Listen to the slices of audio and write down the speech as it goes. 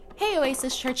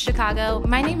Oasis Church Chicago.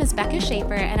 My name is Becca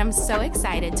Schaefer, and I'm so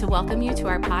excited to welcome you to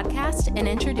our podcast and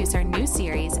introduce our new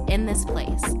series, In This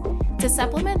Place. To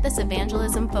supplement this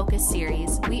evangelism-focused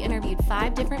series, we interviewed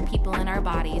 5 different people in our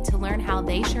body to learn how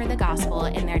they share the gospel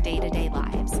in their day-to-day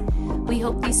lives. We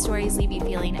hope these stories leave you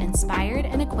feeling inspired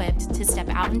and equipped to step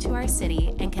out into our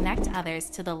city and connect others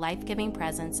to the life-giving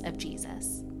presence of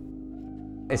Jesus.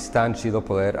 Es tan chido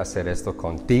poder hacer esto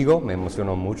contigo. Me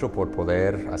emociono mucho por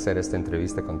poder hacer esta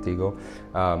entrevista contigo.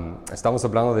 Estamos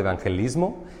hablando de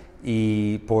evangelismo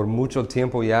y por mucho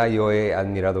tiempo ya yo he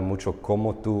admirado mucho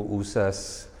cómo tú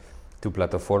usas tu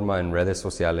plataforma en redes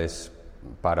sociales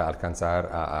para alcanzar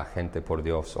a gente por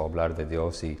Dios o hablar de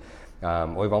Dios. Y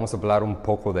hoy vamos a hablar un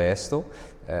poco de esto.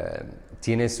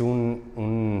 Tienes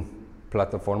una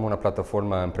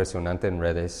plataforma impresionante en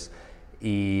redes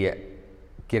y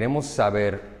queremos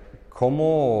saber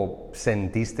cómo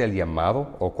sentiste el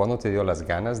llamado o cuándo te dio las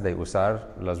ganas de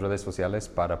usar las redes sociales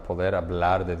para poder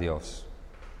hablar de Dios.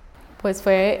 Pues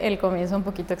fue el comienzo un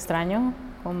poquito extraño,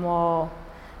 como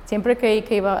siempre creí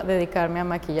que iba a dedicarme a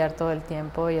maquillar todo el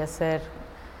tiempo y a ser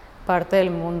parte del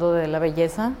mundo de la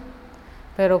belleza,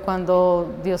 pero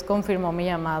cuando Dios confirmó mi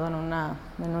llamado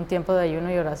en un tiempo de ayuno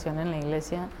y oración en la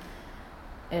iglesia,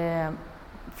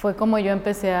 fue como yo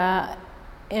empecé a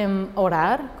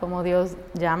orar, como Dios,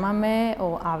 llámame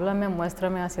o háblame,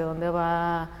 muéstrame hacia dónde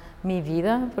va mi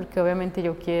vida, porque obviamente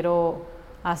yo quiero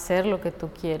hacer lo que tú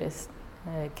quieres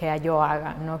que yo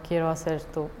haga, no quiero hacer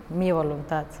mi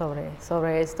voluntad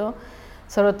sobre esto,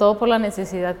 sobre todo por la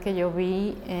necesidad que yo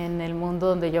vi en el mundo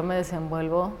donde yo me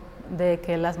desenvuelvo, de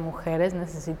que las mujeres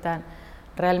necesitan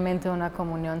realmente una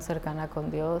comunión cercana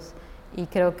con Dios, y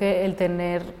creo que el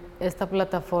tener esta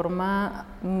plataforma,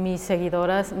 mis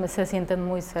seguidoras se sienten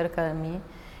muy cerca de mí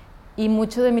y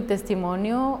mucho de mi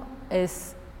testimonio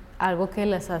es algo que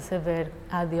les hace ver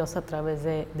a Dios a través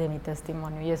de mi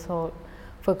testimonio, y eso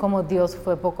fue como Dios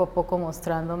fue poco a poco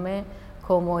mostrándome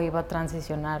cómo iba a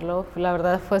transicionarlo. La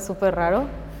verdad fue súper raro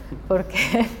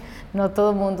porque no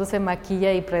todo el mundo se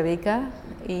maquilla y predica,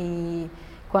 y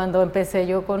cuando empecé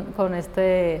yo con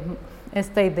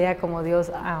esta idea como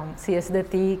Dios, si es de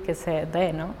ti, que se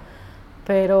dé, ¿no?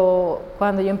 Pero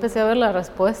cuando yo empecé a ver la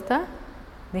respuesta,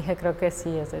 dije, creo que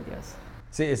sí es de Dios.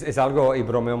 Sí, es algo, y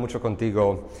bromeo mucho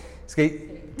contigo, es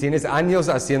que tienes años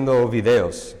haciendo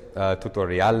videos,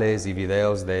 tutoriales y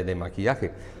videos de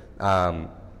maquillaje,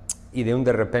 y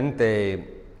de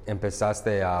repente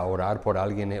empezaste a orar por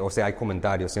alguien, o sea, hay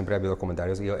comentarios, siempre ha habido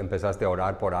comentarios, y empezaste a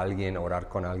orar por alguien, orar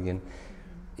con alguien,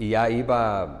 y ya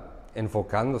iba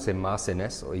enfocándose más en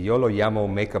eso, y yo lo llamo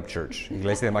Makeup Church,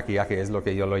 iglesia de maquillaje es lo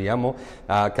que yo lo llamo.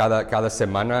 Cada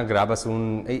semana grabas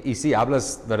y sí,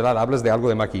 hablas de algo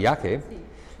de maquillaje, sí.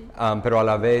 Pero a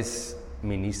la vez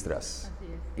ministras,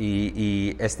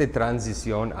 y esta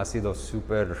transición ha sido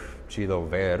súper chido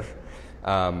ver.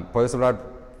 ¿Puedes hablar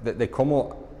de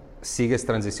cómo sigues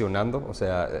transicionando? O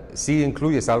sea, sí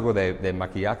incluyes algo de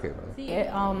maquillaje, ¿verdad? Sí,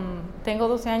 tengo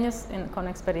 12 años con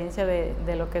experiencia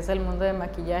de lo que es el mundo de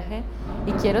maquillaje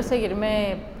y quiero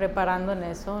seguirme preparando en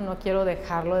eso, no quiero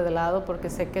dejarlo de lado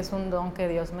porque sé que es un don que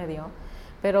Dios me dio,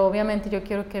 pero obviamente yo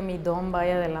quiero que mi don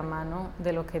vaya de la mano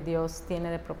de lo que Dios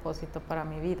tiene de propósito para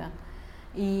mi vida.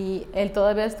 Y el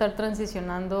todavía estar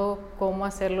transicionando cómo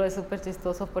hacerlo es súper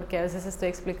chistoso porque a veces estoy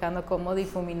explicando cómo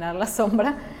difuminar la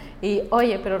sombra y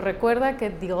oye, pero recuerda que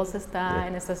Dios está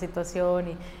en esta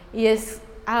situación y es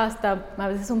hasta a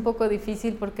veces un poco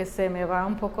difícil porque se me va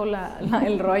un poco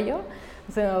el rollo,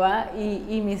 se me va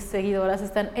y mis seguidoras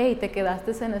están, hey, te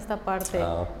quedaste en esta parte,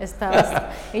 estabas,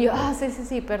 y yo,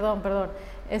 sí, perdón.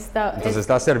 Entonces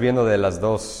estás sirviendo de las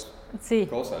dos. Sí,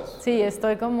 cosas. Sí,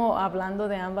 estoy como hablando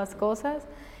de ambas cosas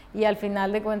y al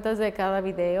final de cuentas de cada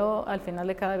video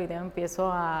empiezo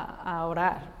a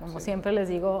orar. Como siempre les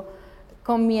digo,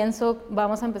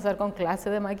 vamos a empezar con clase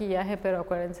de maquillaje, pero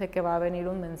acuérdense que va a venir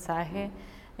un mensaje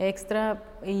extra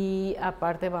y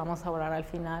aparte vamos a orar al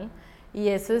final. Y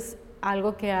eso es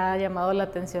algo que ha llamado la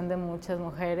atención de muchas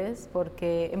mujeres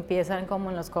porque empiezan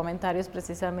como en los comentarios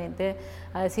precisamente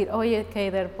a decir, oye,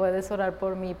 Keider, ¿puedes orar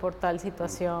por mí por tal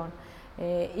situación?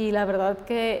 Y la verdad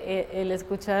que el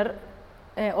escuchar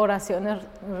oraciones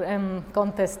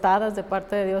contestadas de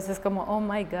parte de Dios es como, oh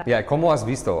my God. ¿Cómo has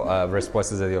visto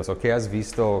respuestas de Dios o qué has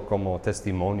visto como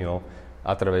testimonio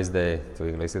a través de tu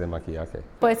iglesia de maquillaje?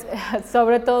 Pues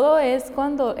sobre todo es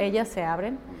cuando ellas se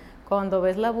abren, cuando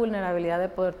ves la vulnerabilidad de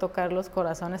poder tocar los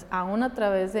corazones, aún a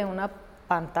través de una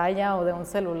pantalla o de un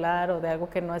celular o de algo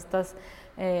que no estás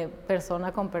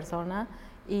persona con persona,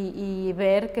 y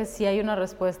ver que sí hay una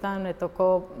respuesta. Me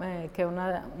tocó que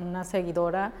una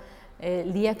seguidora,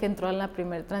 el día que entró en la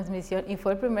primera transmisión, y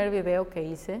fue el primer video que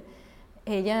hice,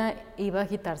 ella iba a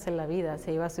quitarse la vida,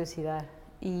 se iba a suicidar.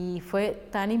 Y fue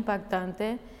tan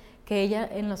impactante que ella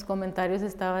en los comentarios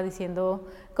estaba diciendo,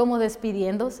 como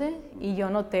despidiéndose, y yo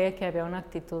noté que había una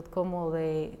actitud como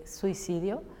de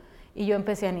suicidio, y yo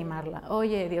empecé a animarla.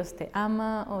 Oye, Dios te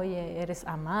ama, oye, eres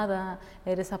amada,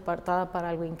 eres apartada para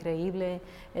algo increíble,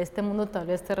 este mundo tal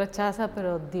vez te rechaza,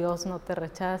 pero Dios no te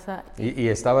rechaza. Y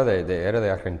estaba era de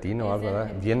Argentina o algo,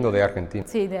 ¿verdad? Viendo de Argentina.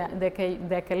 Sí,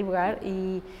 de aquel lugar,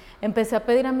 y empecé a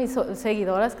pedir a mis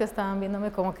seguidoras que estaban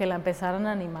viéndome como que la empezaran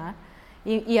a animar,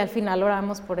 y al final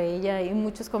oramos por ella, y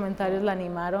muchos comentarios la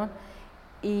animaron.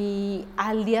 Y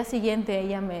al día siguiente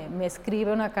ella me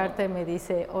escribe una carta y me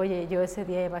dice, oye, yo ese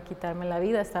día iba a quitarme la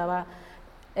vida, estaba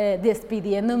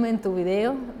despidiéndome en tu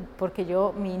video porque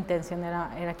mi intención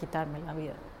era quitarme la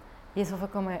vida. Y eso fue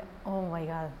como, oh my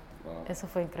God, eso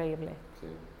fue increíble. Sí.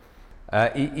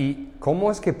 ¿Y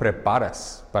cómo es que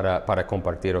preparas para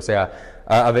compartir? O sea,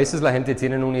 a veces la gente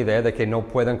tiene una idea de que no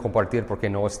pueden compartir porque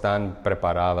no están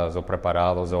preparadas o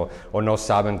preparados o no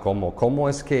saben cómo. ¿Cómo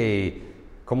es que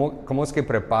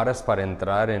preparas para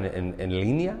entrar en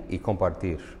línea y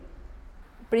compartir?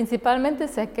 Principalmente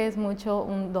sé que es mucho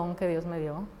un don que Dios me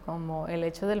dio, como el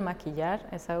hecho del maquillar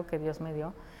es algo que Dios me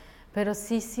dio, pero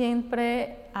sí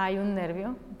siempre hay un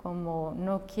nervio, como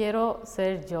no quiero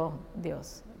ser yo,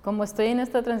 Dios. Como estoy en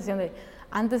esta transición de,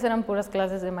 antes eran puras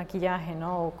clases de maquillaje,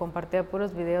 ¿no? O compartía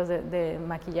puros videos de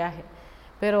maquillaje,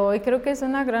 pero hoy creo que es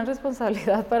una gran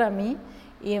responsabilidad para mí.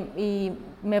 Y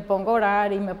me pongo a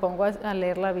orar y me pongo a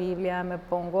leer la Biblia, me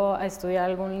pongo a estudiar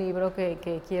algún libro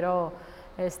que quiero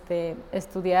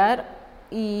estudiar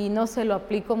y no sé, lo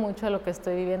aplico mucho a lo que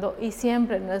estoy viviendo y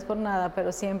siempre, no es por nada,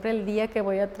 pero siempre el día que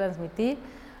voy a transmitir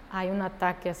hay un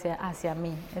ataque hacia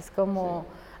mí. Es como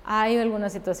hay alguna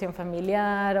situación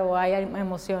familiar o hay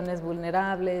emociones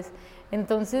vulnerables.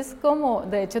 Entonces, como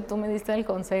de hecho tú me diste el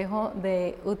consejo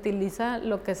de utilizar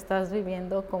lo que estás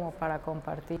viviendo como para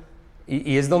compartir.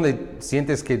 Y es donde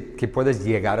sientes que puedes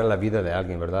llegar a la vida de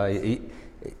alguien, ¿verdad?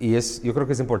 Yo creo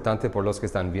que es importante por los que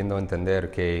están viendo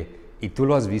entender que, y tú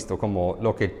lo has visto, como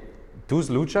lo que tus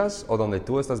luchas o donde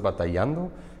tú estás batallando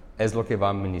es lo que va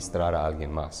a ministrar a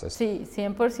alguien más. Sí,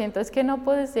 100%. Es que no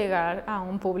puedes llegar a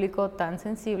un público tan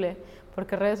sensible,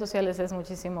 porque redes sociales es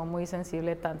muy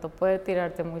sensible, tanto puede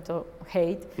tirarte mucho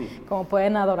hate, como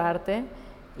pueden adorarte,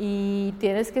 y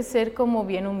tienes que ser como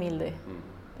bien humilde.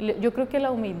 Yo creo que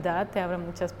la humildad te abre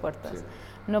muchas puertas. Sí.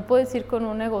 No puedes ir con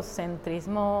un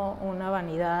egocentrismo, una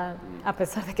vanidad, a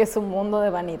pesar de que es un mundo de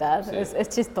vanidad, sí. es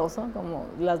chistoso, como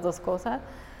las dos cosas,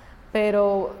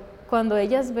 pero cuando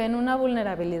ellas ven una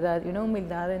vulnerabilidad y una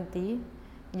humildad en ti,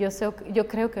 yo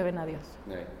creo que ven a Dios.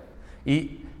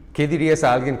 ¿Y qué dirías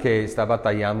a alguien que está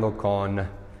batallando con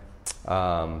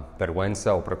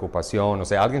vergüenza o preocupación? O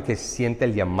sea, alguien que siente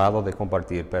el llamado de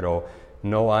compartir, pero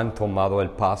no han tomado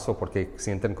el paso porque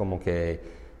sienten como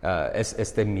que es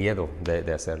este miedo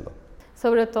de hacerlo.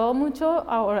 Sobre todo mucho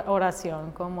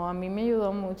oración, como a mí me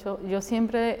ayudó mucho. Yo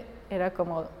siempre era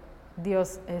como,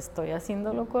 Dios, ¿estoy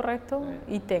haciendo lo correcto?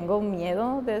 Y tengo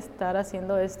miedo de estar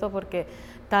haciendo esto porque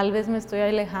tal vez me estoy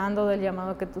alejando del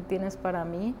llamado que tú tienes para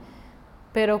mí.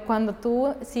 Pero cuando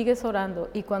tú sigues orando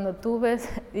y cuando tú ves,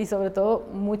 y sobre todo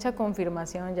mucha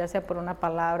confirmación, ya sea por una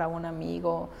palabra, un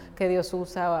amigo que Dios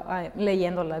usa,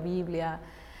 leyendo la Biblia,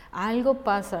 algo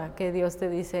pasa que Dios te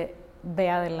dice, ve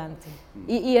adelante.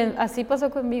 Y así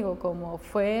pasó conmigo, como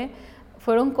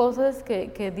fueron cosas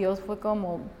que Dios fue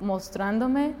como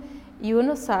mostrándome, y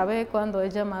uno sabe cuando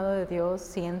es llamado de Dios,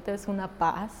 sientes una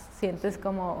paz, sientes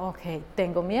como, ok,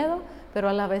 tengo miedo, pero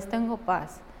a la vez tengo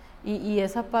paz. Y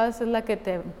esa paz es la que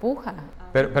te empuja.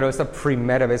 Pero esta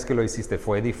primera vez que lo hiciste,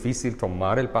 ¿fue difícil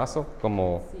tomar el paso?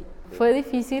 Sí. Fue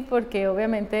difícil porque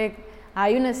obviamente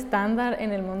hay un estándar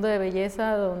en el mundo de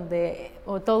belleza donde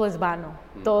todo es vano,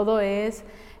 todo es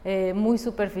muy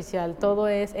superficial, todo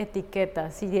es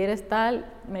etiqueta. Si eres tal,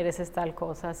 mereces tal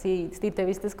cosa. Si te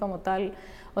vistes como tal,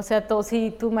 o sea, si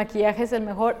tu maquillaje es el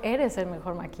mejor, eres el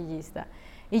mejor maquillista.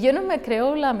 Y yo no me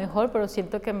creo la mejor, pero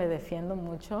siento que me defiendo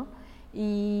mucho.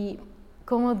 Y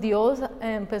como Dios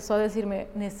empezó a decirme,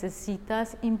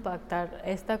 necesitas impactar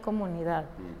esta comunidad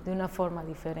de una forma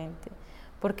diferente,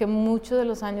 porque muchos de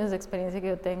los años de experiencia que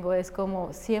yo tengo es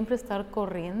como siempre estar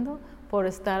corriendo por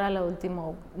estar a la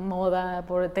última moda,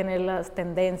 por tener las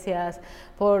tendencias,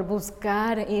 por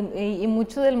buscar, y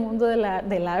mucho del mundo del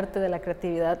arte, de la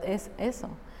creatividad es eso.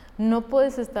 No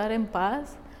puedes estar en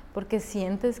paz porque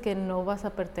sientes que no vas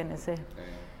a pertenecer.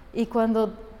 Y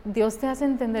cuando Dios te hace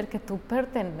entender que tú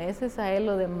perteneces a Él,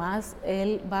 lo demás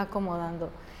Él va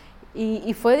acomodando.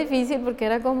 Y fue difícil porque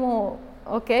era como,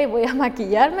 ok, voy a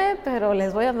maquillarme, pero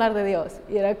les voy a hablar de Dios.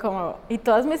 Y era como, y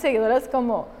todas mis seguidoras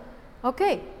como, ok.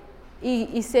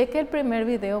 Y sé que el primer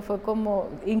video fue como,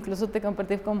 incluso te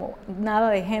compartí como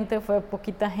nada de gente, fue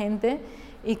poquita gente.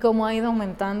 Y como ha ido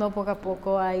aumentando poco a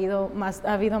poco, ha habido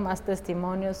más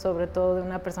testimonios, sobre todo de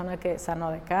una persona que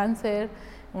sanó de cáncer.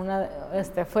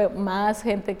 Fue más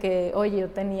gente que, oye, yo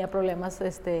tenía problemas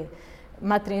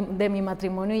de mi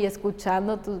matrimonio y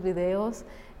escuchando tus videos,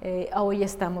 hoy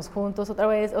estamos juntos otra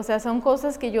vez. O sea, son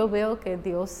cosas que yo veo que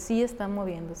Dios sí está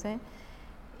moviéndose.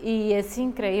 Y es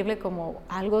increíble como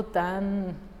algo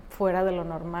tan fuera de lo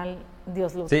normal,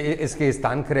 Dios lo... Sí, es que es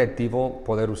tan creativo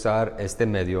poder usar este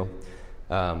medio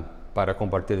para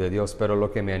compartir de Dios, pero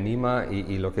lo que me anima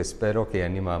y lo que espero que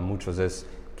anima a muchos es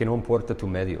que no importa tu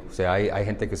medio. O sea, hay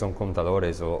gente que son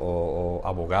contadores o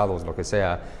abogados, lo que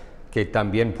sea, que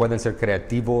también pueden ser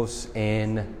creativos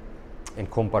en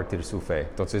compartir su fe.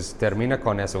 Entonces, termina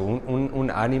con eso,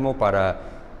 un ánimo para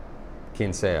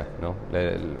quien sea, ¿no?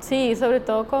 Sí, sobre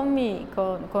todo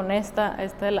con esta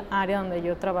área donde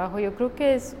yo trabajo, yo creo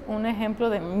que es un ejemplo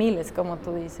de miles, como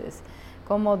tú dices.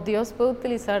 Como Dios puede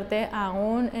utilizarte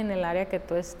aún en el área que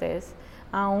tú estés,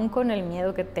 aún con el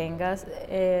miedo que tengas,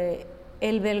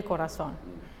 Él ve el corazón.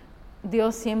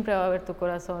 Dios siempre va a ver tu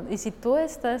corazón. Y si tú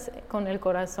estás con el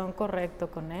corazón correcto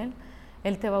con Él,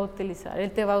 Él te va a utilizar,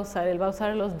 Él te va a usar, Él va a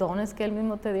usar los dones que Él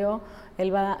mismo te dio,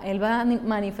 Él va a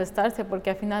manifestarse, porque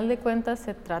al final de cuentas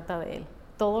se trata de Él.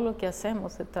 Todo lo que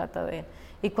hacemos se trata de Él.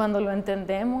 Y cuando lo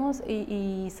entendemos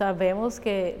y sabemos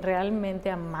que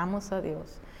realmente amamos a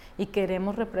Dios y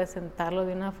queremos representarlo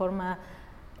de una forma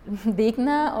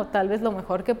digna o tal vez lo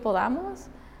mejor que podamos,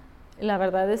 la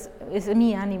verdad es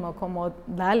mi ánimo, como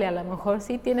dale, a lo mejor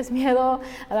sí tienes miedo,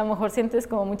 a lo mejor sientes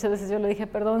como muchas veces yo le dije,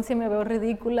 perdón si me veo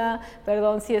ridícula,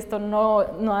 perdón si esto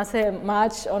no hace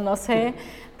match o no sé,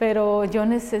 pero yo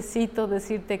necesito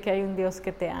decirte que hay un Dios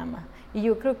que te ama. Y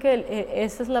yo creo que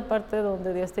esa es la parte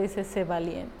donde Dios te dice, sé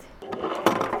valiente.